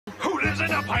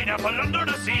isn't a pineapple under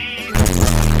the sea.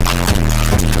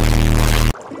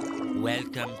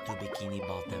 Welcome to Bikini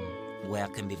Bottom, where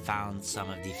can be found some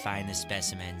of the finest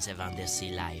specimens of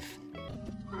undersea life.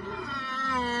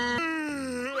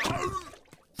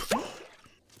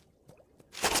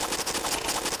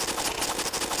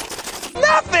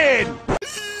 Nothing!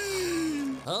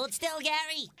 Hold still,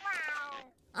 Gary.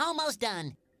 Almost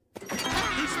done. Hey,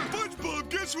 SpongeBob,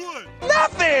 guess what?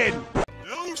 Nothing!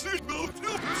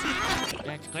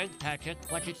 That's great, Patrick.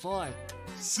 What's it for?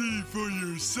 See for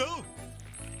yourself.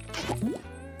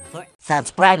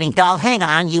 Subscribing, doll. Hang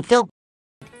on, you feel.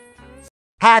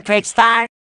 Patrick Star.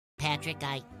 Patrick,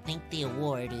 I think the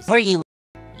award is For you.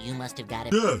 You must have got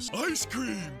it. Yes, ice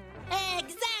cream.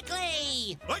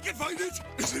 Exactly! I can find it.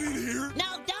 Is it in here?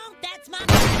 No, don't! That's my...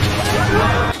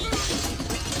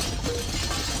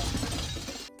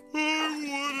 I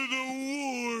want an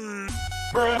award.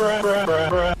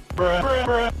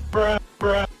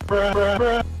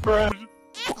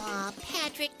 Aw,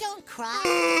 Patrick, don't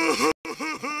cry.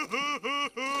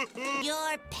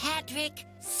 You're Patrick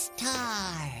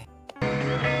Star.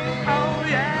 Oh,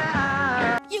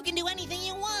 yeah! You can do anything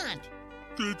you want.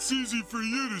 That's easy for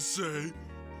you to say.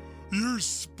 You're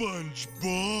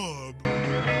SpongeBob.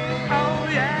 Oh,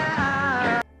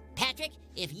 yeah! Patrick,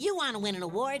 if you want to win an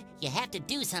award, you have to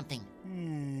do something.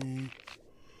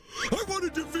 I want to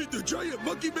defeat the giant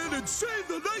monkey man and save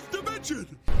the ninth dimension!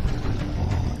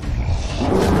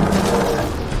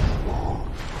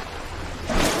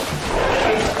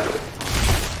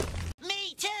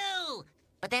 Me too!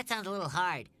 But that sounds a little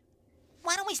hard.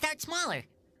 Why don't we start smaller?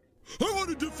 I want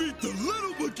to defeat the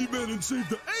little monkey man and save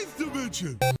the eighth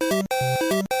dimension! The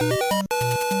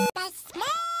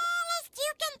smallest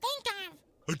you can think of.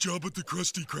 A job at the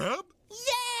Krusty Krab?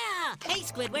 Yeah! Hey,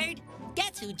 Squidward,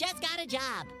 guess who just got a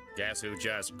job? Guess who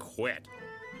just quit?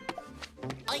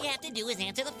 All you have to do is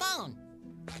answer the phone.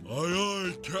 Aye,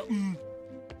 aye, Captain.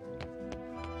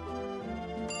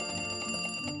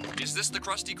 Is this the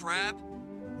Krusty Krab?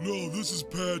 No, this is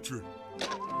Patrick.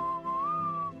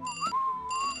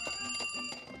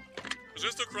 Is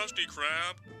this the Krusty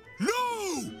Krab?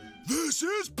 No! This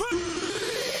is Patrick!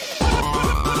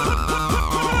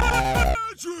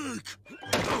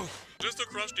 Is this the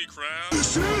Krusty Krab?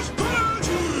 This is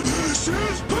Patrick! This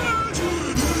is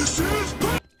Patrick! This is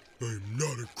Patrick! I'm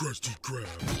not a Krusty Krab.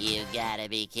 You gotta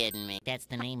be kidding me. That's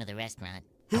the name of the restaurant.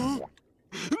 Huh?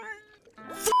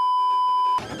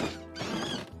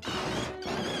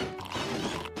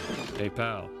 Hey,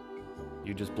 pal.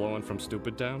 You just blowing from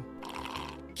Stupid Town?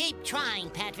 Keep trying,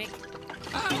 Patrick.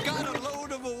 I've got a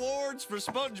load of awards for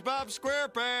SpongeBob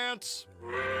SquarePants.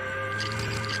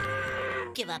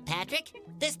 Give up, Patrick.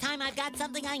 This time I've got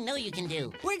something I know you can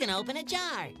do. We're gonna open a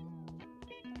jar.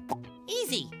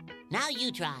 Easy. Now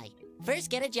you try. First,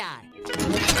 get a jar.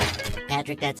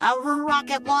 Patrick, that's a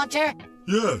rocket launcher.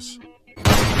 Yes.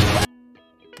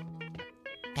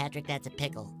 Patrick, that's a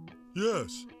pickle.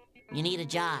 Yes. You need a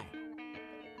jar.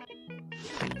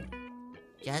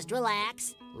 Just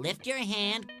relax. Lift your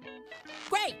hand.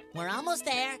 Great, we're almost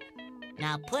there.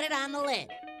 Now put it on the lid.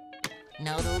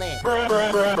 No, the lid.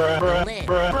 The lid.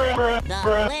 The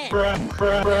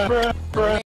lid.